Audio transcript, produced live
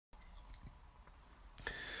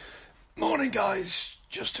Morning, guys.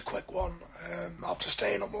 Just a quick one. After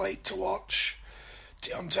staying up late to watch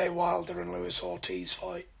Deontay Wilder and Lewis Ortiz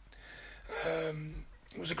fight,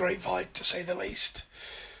 it was a great fight to say the least.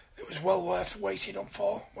 It was well worth waiting up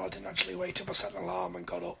for. Well, I didn't actually wait up. I set an alarm and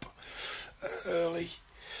got up early.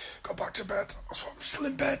 Got back to bed. That's why I'm still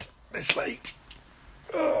in bed this late.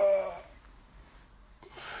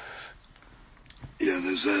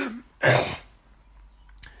 There's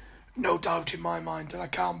no doubt in my mind that I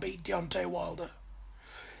can't beat Deontay Wilder.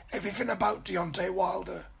 Everything about Deontay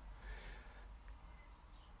Wilder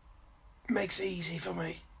makes it easy for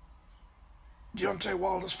me. Deontay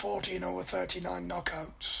Wilder's 14 over 39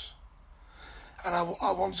 knockouts. And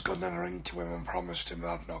I once got in the ring to him and promised him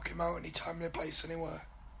that I'd knock him out any time, any place, anywhere.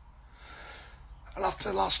 And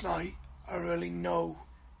after last night, I really know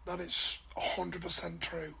that it's 100%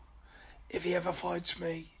 true. If he ever fights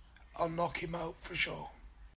me, I'll knock him out for sure.